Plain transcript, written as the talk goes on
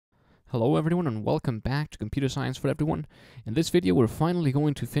Hello everyone and welcome back to Computer Science for Everyone. In this video we're finally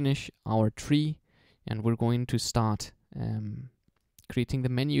going to finish our tree and we're going to start creating the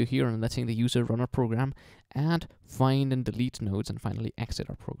menu here and letting the user run our program, add, find and delete nodes, and finally exit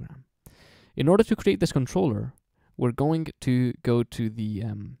our program. In order to create this controller, we're going to go to the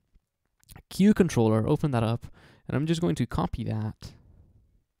Q controller, open that up, and I'm just going to copy that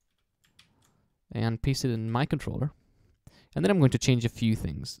and paste it in my controller. And then I'm going to change a few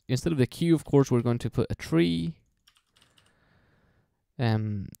things. Instead of the queue, of course, we're going to put a tree.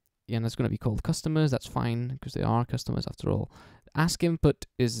 And that's going to be called customers. That's fine, because they are customers after all. Ask input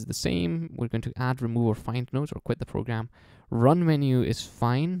is the same. We're going to add, remove, or find nodes, or quit the program. Run menu is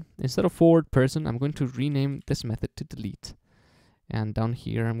fine. Instead of forward person, I'm going to rename this method to delete. And down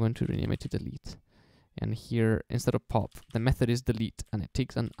here, I'm going to rename it to delete. And here, instead of pop, the method is delete, and it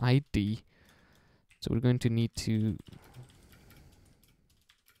takes an ID. So we're going to need to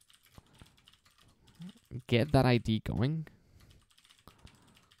get that ID going.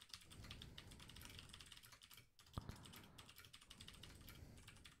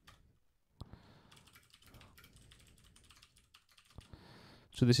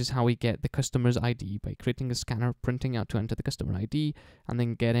 So this is how we get the customer's ID, by creating a scanner, printing out to enter the customer ID, and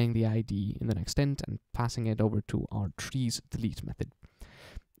then getting the ID in the next int and passing it over to our trees delete method.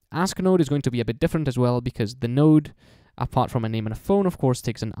 Ask node is going to be a bit different as well, because the node, apart from a name and a phone, of course,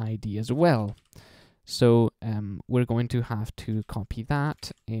 takes an ID as well. So we're going to have to copy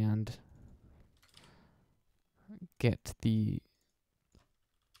that and get the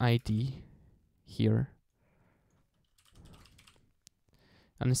ID here.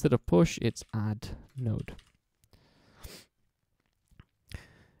 And instead of push, it's add node.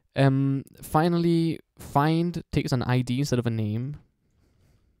 Finally, find takes an ID instead of a name.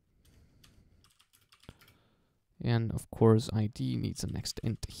 And of course, ID needs a next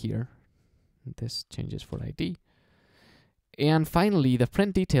int here. This changes for ID. And finally, the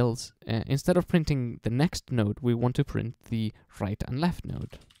print details, instead of printing the next node, we want to print the right and left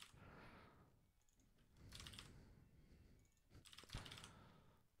node.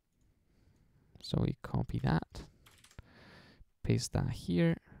 So we copy that, paste that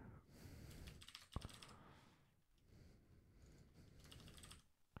here.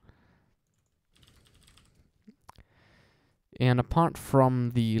 And apart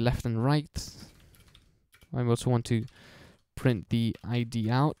from the left and right, I also want to print the ID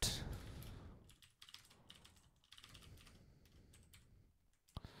out.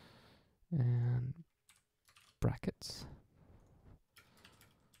 And brackets.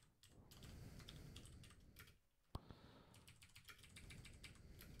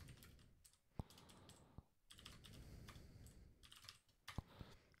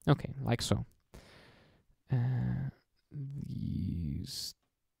 Okay, like so. These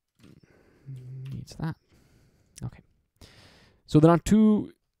needs that. Okay. So there are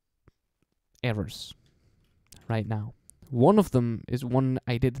two errors right now. One of them is one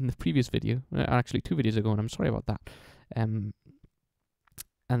I did in the previous video, actually 2 videos ago, and I'm sorry about that. And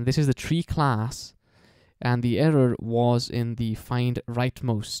this is the tree class, and the error was in the find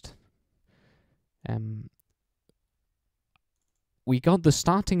rightmost. We got the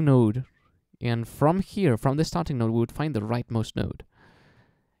starting node, and from here, from the starting node, we would find the rightmost node.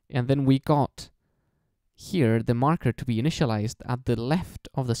 And then we got here the marker to be initialized at the left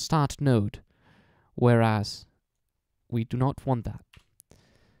of the start node, whereas we do not want that.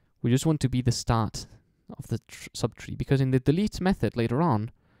 We just want to be the start of the subtree, because in the delete method later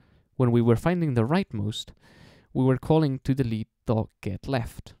on, when we were finding the rightmost, we were calling to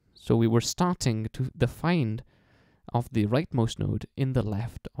delete.getLeft. So we were starting to the find of the rightmost node in the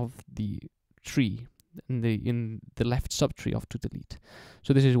left of the tree, in the left subtree of to delete.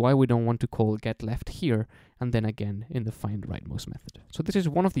 So this is why we don't want to call get left here and then again in the find rightmost method. So this is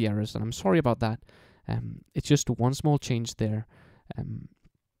one of the errors, and I'm sorry about that. It's just one small change there.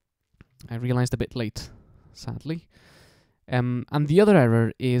 I realized a bit late, sadly. And the other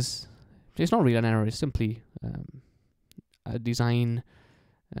error is, it's not really an error, it's simply a design,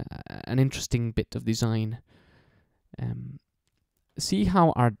 an interesting bit of design. See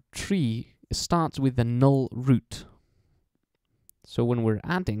how our tree starts with the null root. So when we're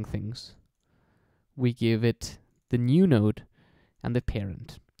adding things, we give it the new node and the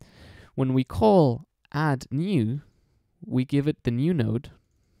parent. When we call add new, we give it the new node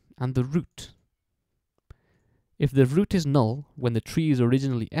and the root. If the root is null when the tree is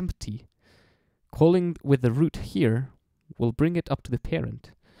originally empty, calling with the root here will bring it up to the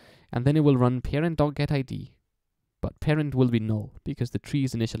parent, and then it will run parent.getID. But parent will be null because the tree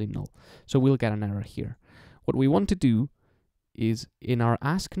is initially null. So we'll get an error here. What we want to do is in our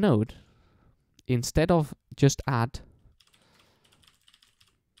ask node, instead of just add,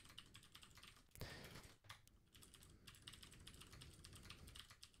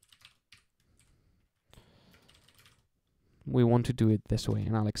 we want to do it this way,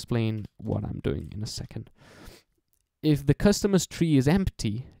 and I'll explain what I'm doing in a second. If the customer's tree is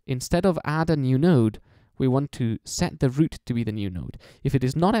empty, instead of add a new node, we want to set the root to be the new node. If it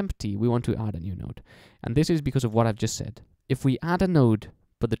is not empty, we want to add a new node. And this is because of what I've just said. If we add a node,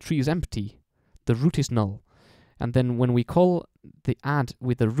 but the tree is empty, the root is null. And then when we call the add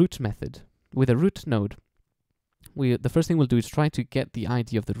with the root method, with a root node, the first thing we'll do is try to get the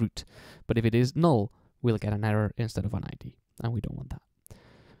ID of the root. But if it is null, we'll get an error instead of an ID. And we don't want that.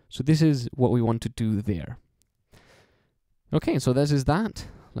 So this is what we want to do there. Okay, so this is that.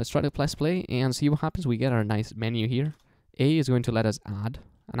 Let's try to press play and see what happens. We get our nice menu here. A is going to let us add.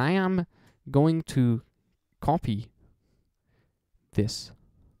 And I am going to copy this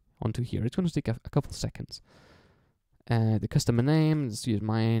onto here. It's going to take a couple seconds. The customer name, let's use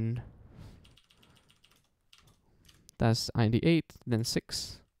mine. That's ID 8, then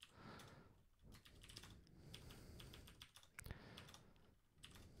 6.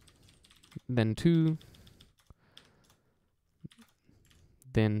 Then 2.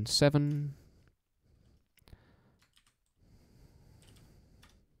 Then 7.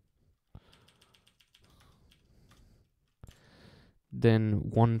 Then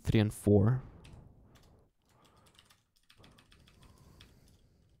 1, 3, and 4.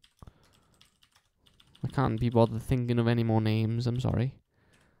 I can't be bothered thinking of any more names, I'm sorry.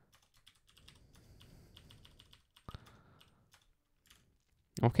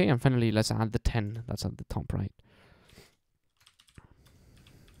 Okay, and finally let's add the 10. That's at the top right.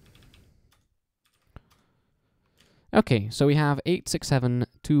 Okay, so we have 8, 6, 7,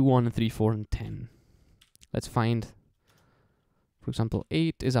 2, 1, 3, 4, and 10. Let's find, for example,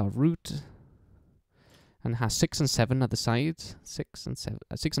 8 is our root and has 6 and 7 at the sides. 6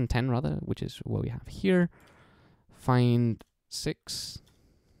 and 10 rather, which is what we have here. Find 6,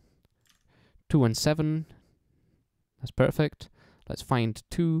 2 and 7. That's perfect. Let's find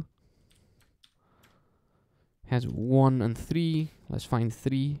 2. Has 1 and 3. Let's find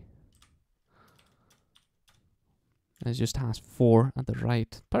 3. It just has 4 at the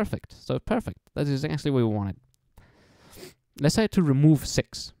right. Perfect. So perfect. That is actually what we wanted. Let's try to remove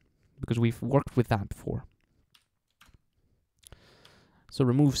 6, because we've worked with that before. So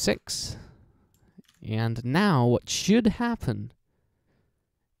remove 6. And now what should happen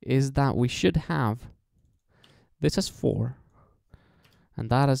is that we should have this as 4, and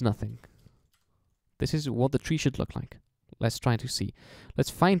that as nothing. This is what the tree should look like. Let's try to see.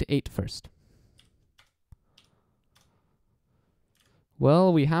 Let's find 8 first.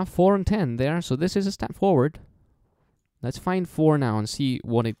 Well, we have 4 and 10 there, so this is a step forward. Let's find 4 now and see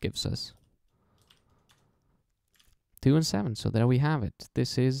what it gives us. 2 and 7, so there we have it.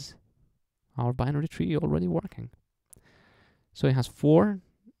 This is our binary tree already working. So it has 4,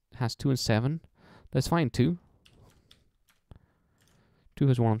 it has 2 and 7. Let's find 2. 2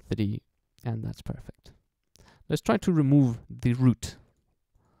 has 1 and 3, and that's perfect. Let's try to remove the root.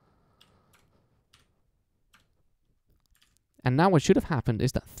 And now what should have happened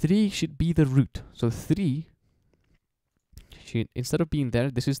is that 3 should be the root. So 3 should, instead of being there,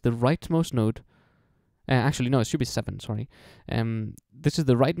 this is the rightmost node. Actually, no, it should be 7, sorry. This is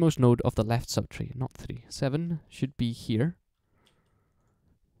the rightmost node of the left subtree, not 3. 7 should be here.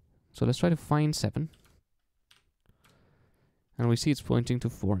 So let's try to find 7. And we see it's pointing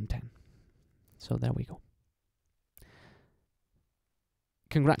to 4 and 10. So there we go.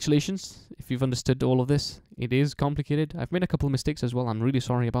 Congratulations if you've understood all of this. It is complicated. I've made a couple of mistakes as well. I'm really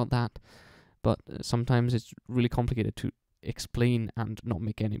sorry about that. But sometimes it's really complicated to explain and not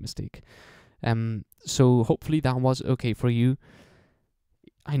make any mistake. So hopefully that was okay for you.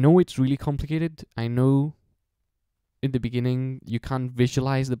 I know it's really complicated. I know in the beginning you can't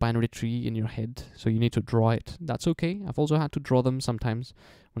visualize the binary tree in your head, so you need to draw it. That's okay. I've also had to draw them sometimes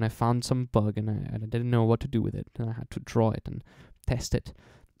when I found some bug and I didn't know what to do with it, and I had to draw it and test it.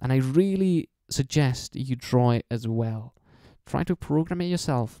 And I really suggest you draw it as well. Try to program it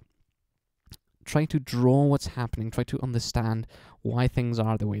yourself. Try to draw what's happening. Try to understand why things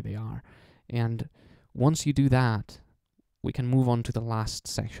are the way they are. And once you do that, we can move on to the last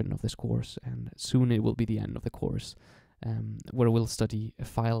section of this course, and soon it will be the end of the course, where we'll study a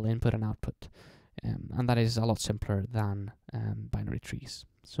file input and output. And that is a lot simpler than binary trees.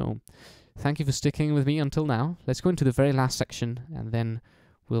 So thank you for sticking with me until now. Let's go into the very last section, and then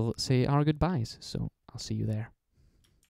we'll say our goodbyes. So I'll see you there.